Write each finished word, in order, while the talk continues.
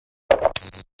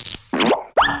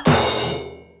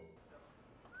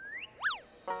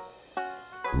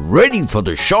Ready for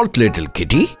the shot, little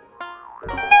kitty?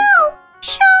 No!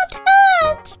 Shot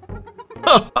hurts!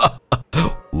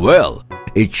 Well,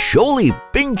 it surely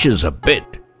pinches a bit,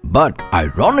 but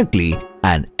ironically,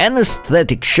 an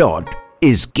anesthetic shot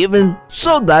is given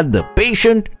so that the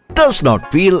patient does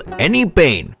not feel any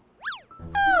pain.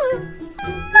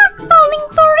 Not falling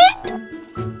for it?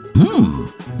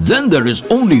 Then there is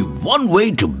only one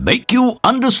way to make you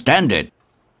understand it.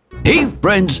 Hey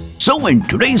friends, so in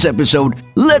today's episode,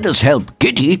 let us help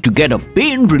Kitty to get a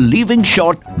pain-relieving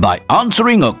shot by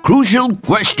answering a crucial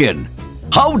question.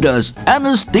 How does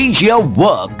anesthesia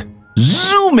work?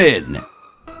 Zoom in!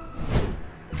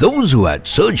 Those who had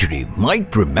surgery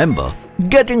might remember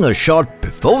getting a shot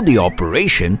before the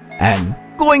operation and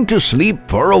going to sleep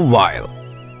for a while.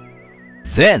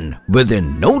 Then,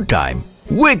 within no time,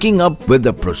 waking up with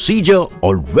the procedure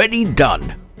already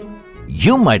done.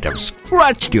 You might have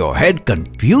scratched your head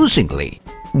confusingly,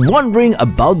 wondering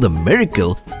about the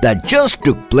miracle that just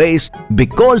took place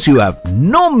because you have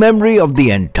no memory of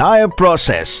the entire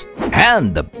process.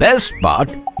 And the best part,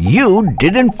 you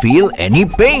didn't feel any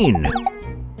pain.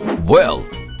 Well,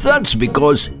 that's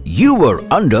because you were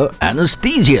under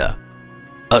anesthesia,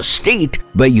 a state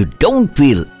where you don't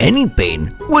feel any pain,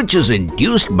 which is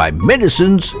induced by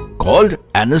medicines called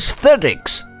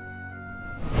anesthetics.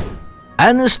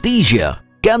 Anesthesia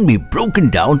can be broken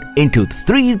down into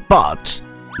three parts: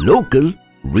 local,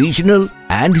 regional,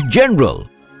 and general.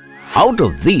 Out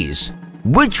of these,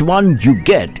 which one you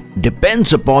get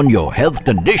depends upon your health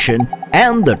condition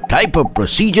and the type of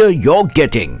procedure you're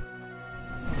getting.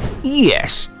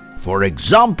 Yes, for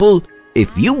example,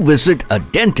 if you visit a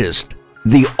dentist,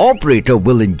 the operator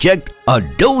will inject a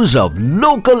dose of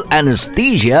local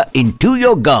anesthesia into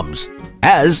your gums,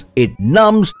 as it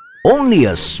numbs only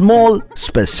a small,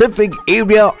 specific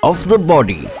area of the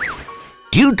body.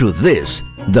 Due to this,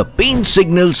 the pain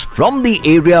signals from the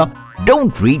area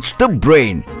don't reach the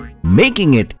brain,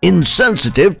 making it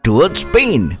insensitive towards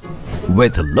pain.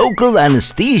 With local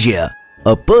anesthesia,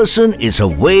 a person is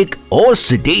awake or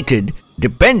sedated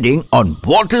depending on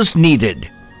what is needed.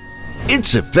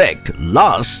 Its effect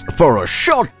lasts for a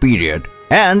short period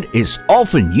and is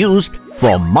often used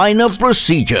for minor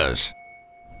procedures.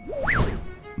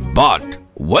 But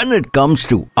when it comes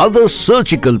to other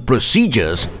surgical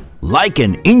procedures, like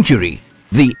an injury,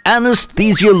 the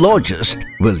anesthesiologist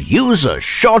will use a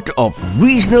shot of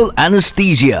regional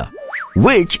anesthesia,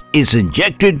 which is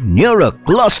injected near a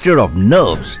cluster of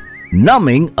nerves,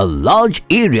 numbing a large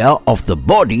area of the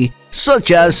body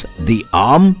such as the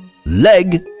arm,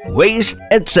 leg, waist,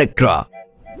 etc.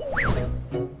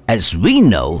 As we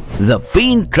know, the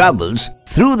pain travels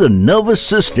through the nervous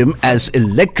system as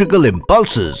electrical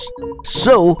impulses.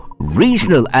 So,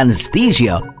 regional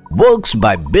anesthesia works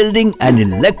by building an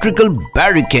electrical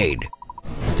barricade.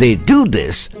 They do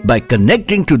this by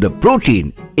connecting to the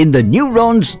protein in the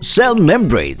neuron's cell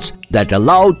membranes that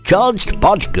allow charged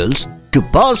particles to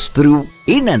pass through,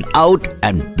 in and out,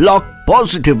 and block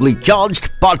positively charged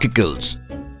particles.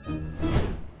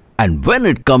 And when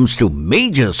it comes to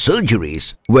major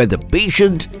surgeries where the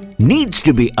patient needs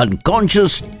to be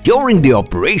unconscious during the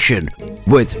operation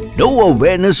with no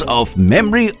awareness of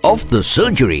memory of the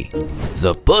surgery,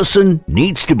 the person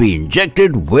needs to be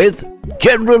injected with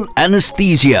general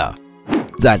anesthesia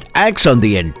that acts on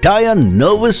the entire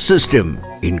nervous system,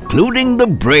 including the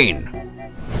brain.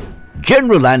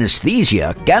 General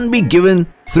anesthesia can be given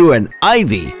through an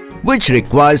IV, which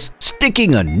requires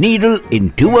sticking a needle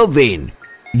into a vein,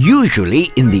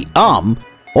 usually in the arm,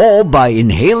 or by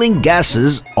inhaling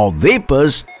gases or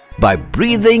vapors by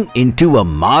breathing into a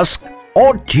mask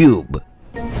or tube.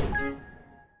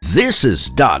 This is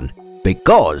done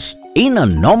because in a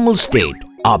normal state,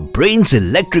 our brain's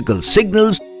electrical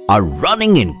signals are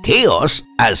running in chaos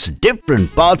as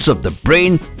different parts of the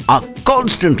brain are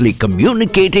constantly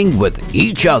communicating with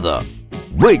each other,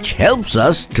 which helps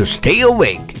us to stay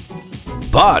awake.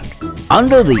 But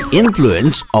under the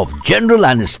influence of general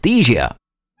anesthesia,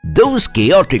 those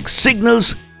chaotic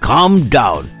signals calm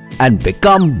down and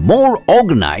become more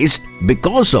organized,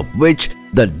 because of which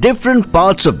the different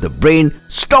parts of the brain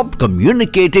stop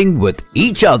communicating with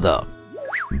each other.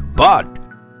 But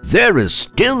there is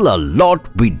still a lot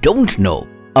we don't know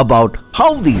about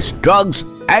how these drugs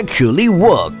actually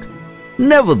work.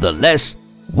 Nevertheless,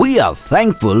 we are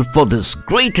thankful for this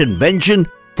great invention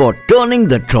for turning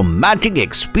the traumatic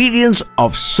experience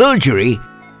of surgery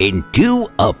into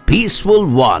a peaceful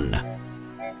one.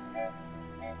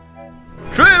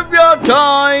 Trivia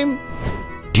time!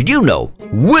 Did you know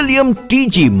William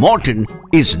T.G. Morton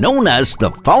is known as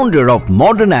the founder of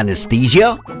modern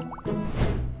anesthesia?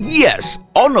 Yes,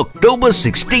 on October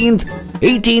 16th,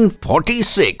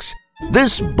 1846,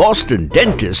 this Boston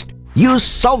dentist used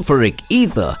sulfuric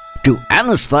ether to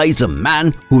anesthetize a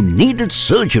man who needed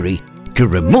surgery to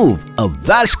remove a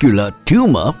vascular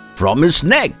tumor from his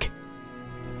neck.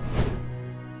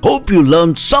 Hope you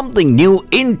learned something new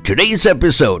in today's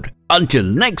episode. Until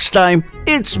next time,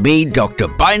 it's me, Dr.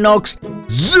 Binocs,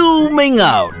 zooming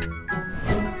out.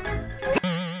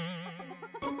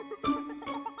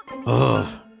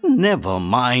 Never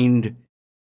mind.